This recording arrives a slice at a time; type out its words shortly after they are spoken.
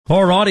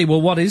All righty,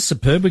 well, what is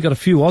superb? We've got a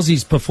few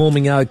Aussies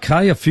performing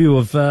okay. A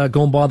few have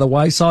gone by the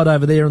wayside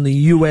over there in the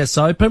US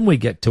Open. We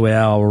get to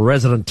our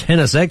resident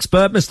tennis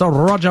expert, Mr.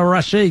 Roger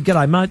Rasheed.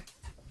 G'day, mate.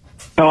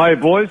 How are you,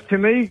 boys?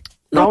 Timmy?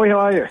 Rowie, how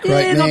are you?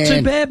 Yeah, not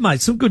too bad,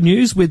 mate. Some good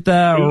news with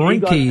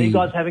Rinky. Are you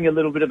guys having a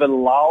little bit of a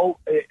lull?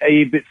 Are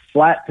you a bit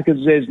flat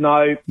because there's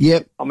no...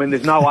 Yep. I mean,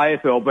 there's no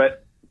AFL,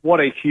 but what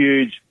a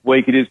huge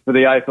week it is for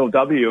the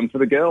AFLW and for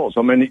the girls.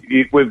 I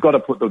mean, we've got to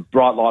put the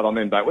bright light on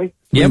them, don't we?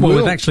 Yeah, well,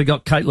 we've actually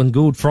got Caitlin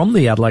Gould from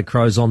the Adelaide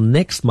Crows on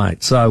next,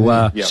 mate.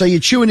 So, So you're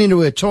chewing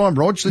into her time,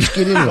 Rog. Let's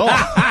get into it.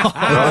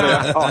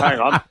 Hang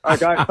on.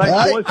 Okay,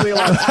 thanks, boys. See you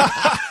later.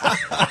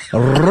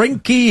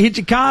 Rinky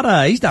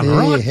Hijikata, he's done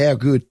right. Yeah, how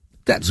good.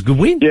 That's a good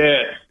win.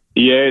 Yeah,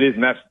 it is.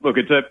 And that's, look,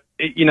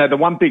 the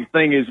one big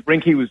thing is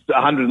Rinky was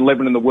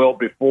 111 in the world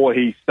before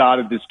he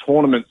started this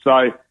tournament.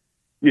 So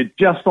you're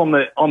just on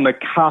the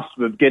cusp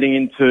of getting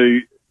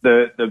into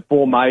the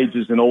four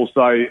majors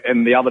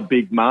and the other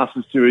big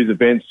Masters Series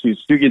events. You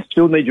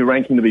still need your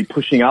ranking to be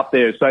pushing up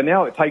there. So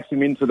now it takes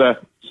him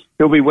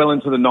he'll be well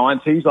into the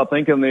 90s, I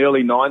think, in the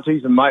early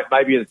 90s, and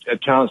maybe a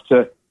chance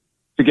to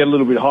get a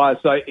little bit higher.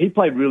 So he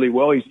played really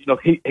well. He's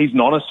an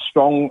honest,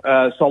 strong,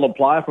 solid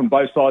player from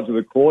both sides of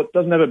the court.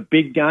 Doesn't have a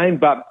big game,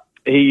 but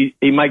he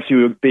makes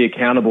you be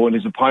accountable, and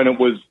his opponent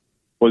was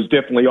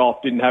definitely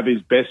off, didn't have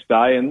his best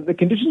day. And the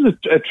conditions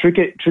are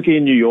tricky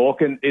in New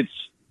York, and it's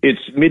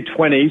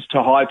mid-20s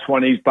to high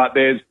 20s, but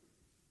there's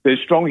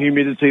strong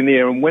humidity in the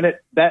air. And when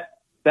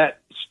that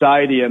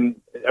stadium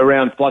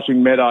around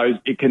Flushing Meadows,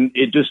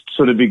 it just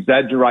sort of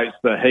exaggerates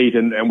the heat,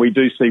 and we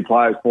do see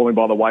players falling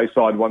by the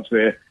wayside once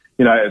they're,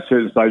 at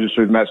certain stages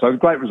through the match. So it's a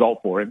great result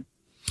for him.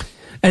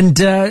 And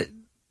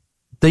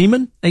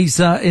Demon, he's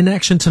in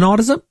action tonight,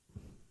 is it?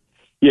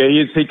 Yeah,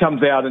 he is. He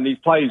comes out and he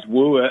plays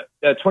Wu, a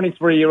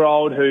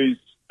 23-year-old who's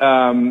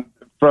from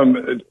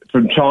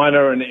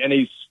China, and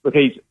he's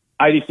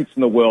 86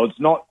 in the world. It's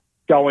not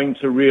going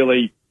to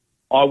really,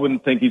 I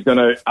wouldn't think he's going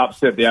to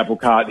upset the apple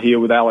cart here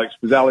with Alex,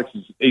 because Alex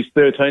he's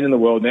 13 in the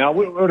world now.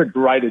 What a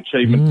great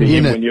achievement for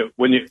him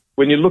when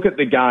you look at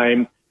the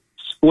game,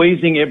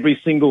 squeezing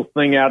every single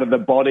thing out of the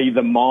body,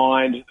 the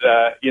mind,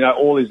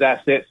 all his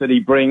assets that he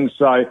brings.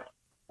 So.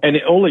 And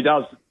all he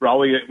does,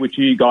 Rolly, which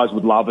you guys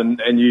would love,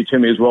 and you,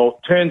 Timmy, as well,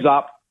 turns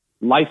up,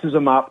 laces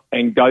them up,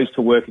 and goes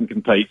to work and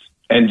competes.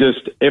 And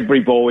just every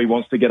ball he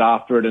wants to get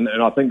after it. And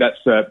I think that's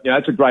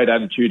a great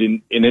attitude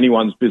in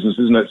anyone's business,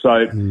 isn't it?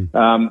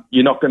 So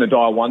you're not going to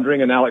die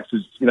wondering. And Alex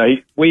is,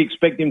 we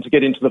expect him to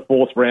get into the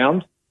fourth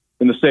round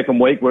in the second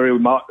week, where he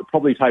might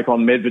probably take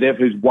on Medvedev,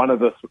 who's one of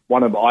the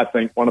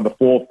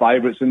four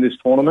favourites in this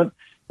tournament.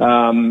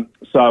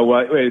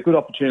 A good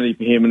opportunity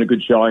for him and a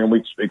good showing, and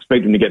we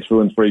expect him to get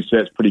through in 3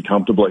 sets pretty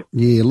comfortably.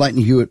 Yeah,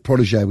 Leighton Hewitt,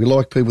 protege. We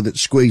like people that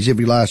squeeze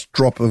every last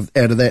drop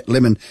out of that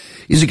lemon.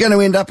 Is it going to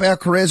end up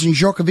Alcaraz and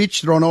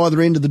Djokovic? They're on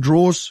either end of the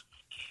draws?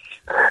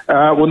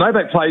 Well,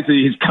 Novak plays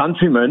his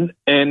countryman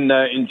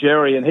in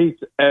Jerry, and he's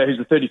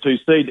a 32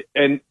 seed,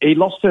 and he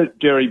lost to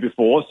Jerry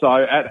before, so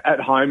at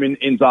home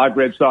in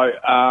Zagreb. So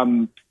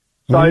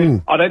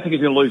I don't think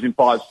he's going to lose in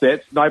 5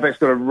 sets. Novak's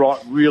got a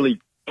really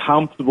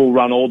comfortable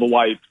run all the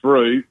way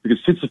through, because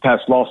Tsitsipas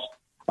lost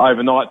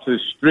overnight to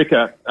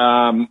Stricker,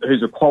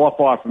 who's a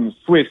qualifier from the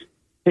Swiss.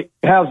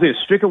 How's this?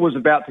 Stricker was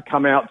about to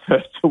come out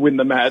to win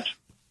the match.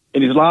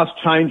 In his last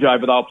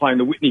changeover, they were playing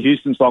the Whitney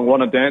Houston song,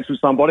 "Wanna Dance with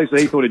Somebody," so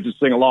he thought he'd just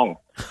sing along.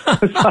 so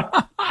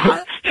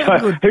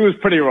he was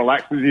pretty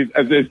relaxed,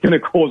 as it's going to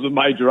cause a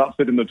major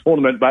upset in the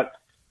tournament. But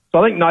so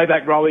I think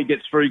Novak Rowie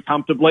gets through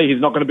comfortably.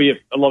 He's not going to be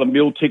a lot of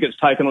meal tickets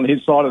taken on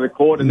his side of the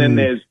court. And then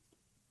there's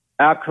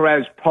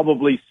Alcaraz,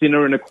 probably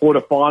Sinner in the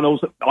quarterfinals.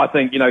 I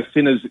think,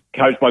 Sinner's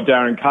coached by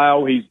Darren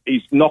Cahill.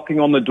 He's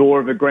knocking on the door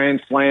of a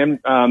Grand Slam,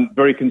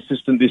 very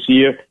consistent this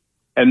year.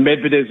 And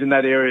Medvedev's in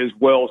that area as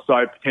well.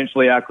 So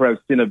potentially Alcaraz,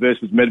 Sinner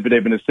versus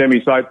Medvedev in a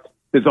semi. So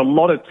there's a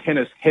lot of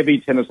tennis, heavy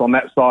tennis on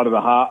that side of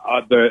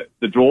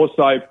the draw.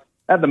 So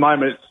at the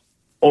moment, it's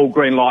all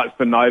green lights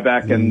for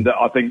Novak. And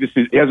I think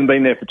he hasn't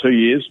been there for 2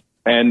 years.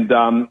 And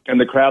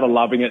the crowd are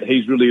loving it.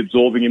 He's really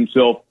absorbing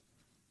himself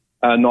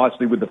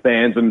nicely with the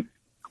fans. And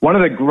one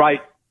of the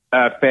great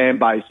fan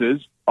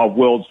bases of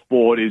world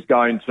sport is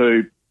going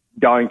to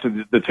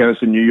the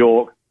tennis in New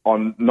York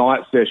on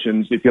night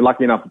sessions. If you're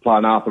lucky enough to play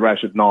an Arthur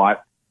Ashe at night,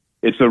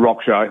 it's a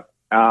rock show.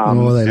 They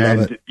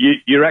love it.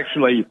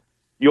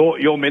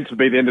 You're meant to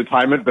be the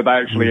entertainment, but they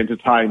actually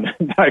entertain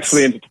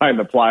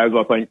the players,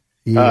 I think,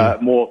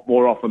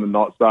 more often than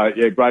not. So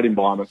yeah, great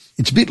environment.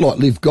 It's a bit like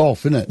Live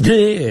Golf, isn't it?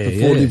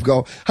 Yeah. Live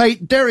Golf. Hey,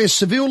 Darius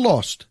Seville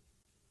lost.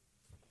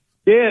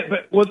 Yeah,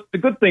 but the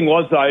good thing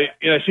was though,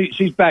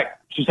 she's back.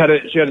 She had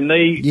a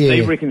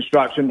knee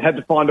reconstruction, had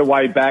to find a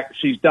way back.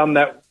 She's done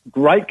that.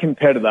 Great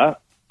competitor,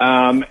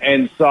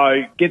 and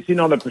so gets in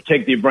on a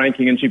protective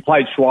ranking. And she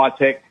played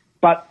Swiatek,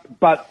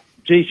 but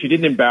gee, she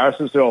didn't embarrass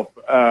herself,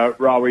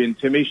 Rowie and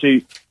Timmy.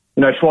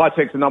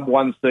 Swiatek's the number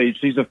 1 seed.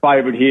 She's a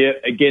favourite here.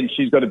 Again,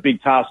 she's got a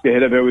big task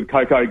ahead of her with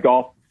Coco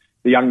Gauff,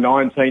 the young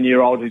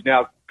 19-year-old who's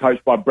now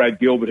coached by Brad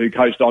Gilbert, who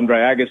coached Andre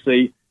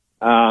Agassi.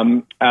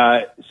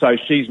 So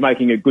she's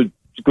making a good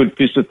good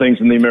fist of things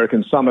in the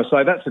American summer.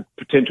 So that's a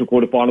potential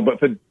quarterfinal. But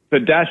for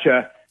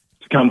Dasha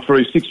to come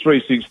through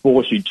 6-3,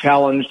 6-4, she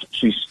challenged.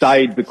 She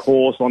stayed the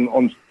course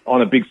on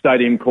a big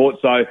stadium court.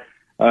 So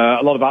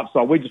a lot of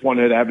upside. We just want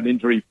her to have an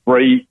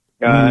injury-free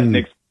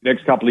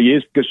next couple of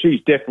years, because she's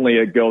definitely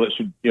a girl that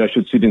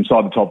should sit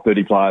inside the top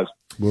 30 players.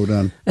 Well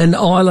done. And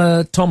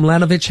Isla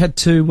Tomljanovic had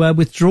to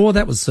withdraw.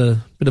 That was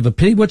a bit of a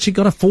pity. What, she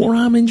got a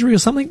forearm injury or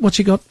something? What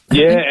she got?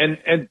 Yeah,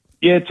 and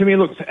Timmy,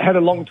 look, had a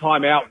long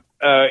time out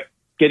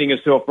getting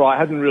herself right.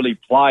 Hasn't really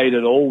played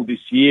at all this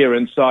year,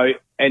 and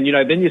then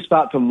you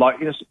start to load.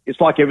 It's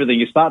like everything.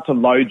 You start to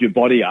load your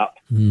body up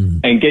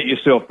and get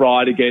yourself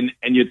right again,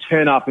 and you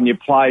turn up and you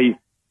play,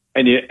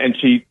 and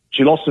she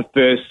lost the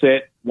first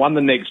set, won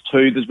the next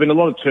two. There's been a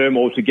lot of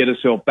turmoil to get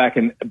herself back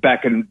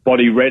and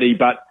body ready,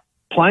 but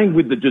playing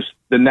with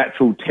the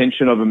natural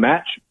tension of a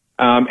match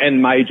and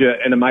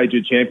a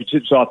major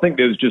championship. So I think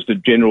there's just a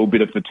general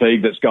bit of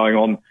fatigue that's going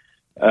on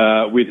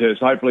with her.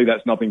 So hopefully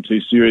that's nothing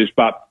too serious.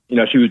 But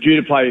she was due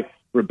to play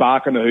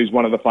Rybakina, who's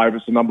one of the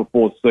favourites, the number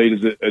 4 seed,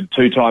 as a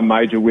 2-time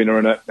major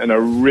winner and a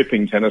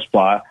ripping tennis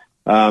player.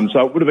 So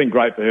it would have been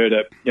great for her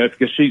to,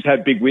 because she's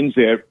had big wins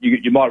there.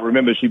 You might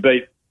remember she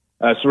beat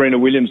Serena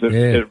Williams at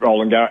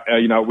Roland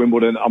Garros, at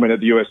Wimbledon, at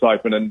the US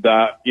Open. And,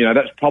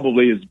 that's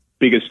probably as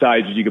big a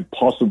stage as you could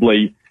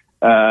possibly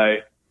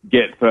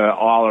get for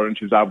Isla, and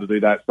she was able to do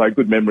that. So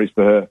good memories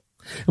for her.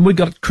 And we've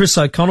got Chris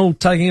O'Connell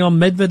taking on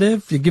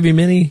Medvedev. You give him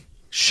any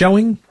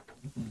showing?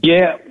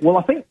 Yeah, well,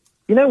 I think,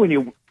 when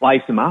you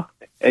lace them up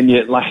and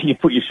you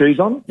put your shoes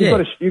on,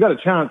 you've got a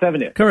chance,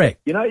 haven't you? Correct.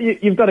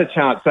 You've got a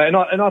chance. So,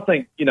 and I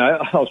think, I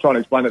was trying to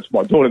explain it to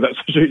my daughter.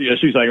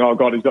 She's saying, "Oh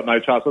God, he's got no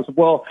chance." I said,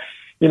 "Well,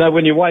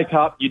 when you wake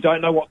up, you don't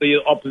know what the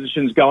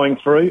opposition's going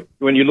through.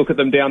 When you look at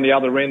them down the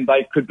other end,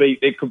 they could be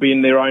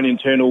in their own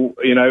internal,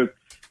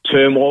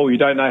 turmoil. You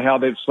don't know how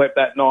they've slept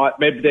that night.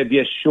 Medvedev,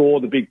 yes, sure,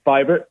 the big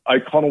favourite.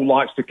 O'Connell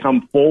likes to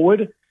come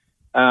forward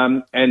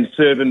and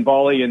serve and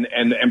volley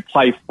and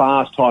play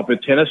fast type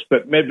of tennis.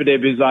 But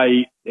Medvedev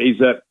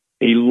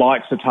he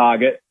likes to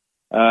target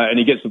and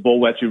he gets the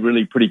ball at you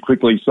really pretty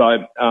quickly.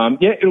 So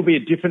it'll be a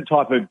different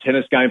type of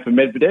tennis game for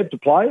Medvedev to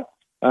play.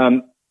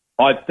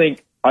 I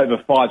think over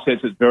 5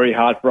 sets, it's very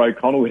hard for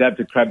O'Connell. He'd have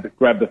to grab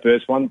the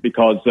first one,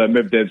 because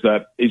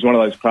Medvedev's he's one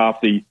of those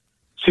crafty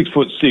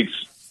 6'6"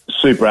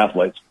 super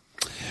athletes.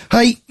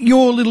 Hey,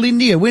 your little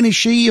India, when is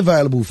she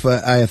available for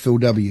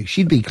AFLW?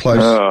 She'd be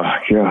close. Oh,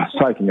 God, it's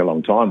taking a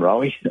long time,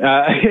 Rowie.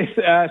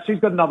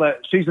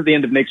 She's at the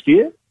end of next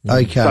year.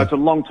 Okay. So it's a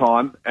long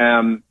time.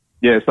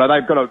 So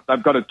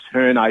they've got to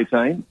turn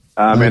 18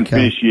 and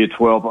finish year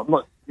 12. I'm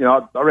not,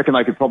 I reckon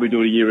they could probably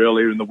do it a year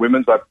earlier in the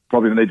women's. They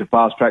probably need to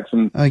fast track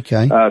some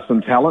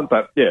talent.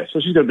 But so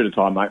she's got a bit of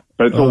time, mate.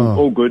 But it's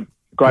all good.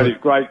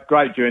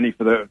 Great journey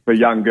for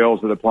young girls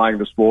that are playing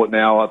the sport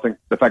now. I think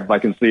the fact that they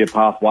can see a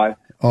pathway.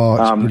 Oh,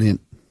 it's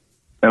brilliant.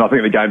 And I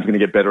think the game's going to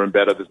get better and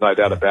better. There's no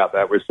doubt about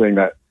that. We're seeing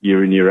that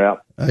year in, year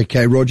out.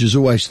 Okay, Roger, as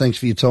always, thanks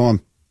for your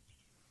time.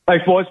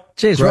 Thanks, boys.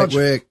 Cheers, Great Roger.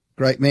 work.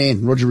 Great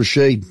man. Roger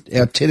Rasheed,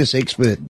 our tennis expert.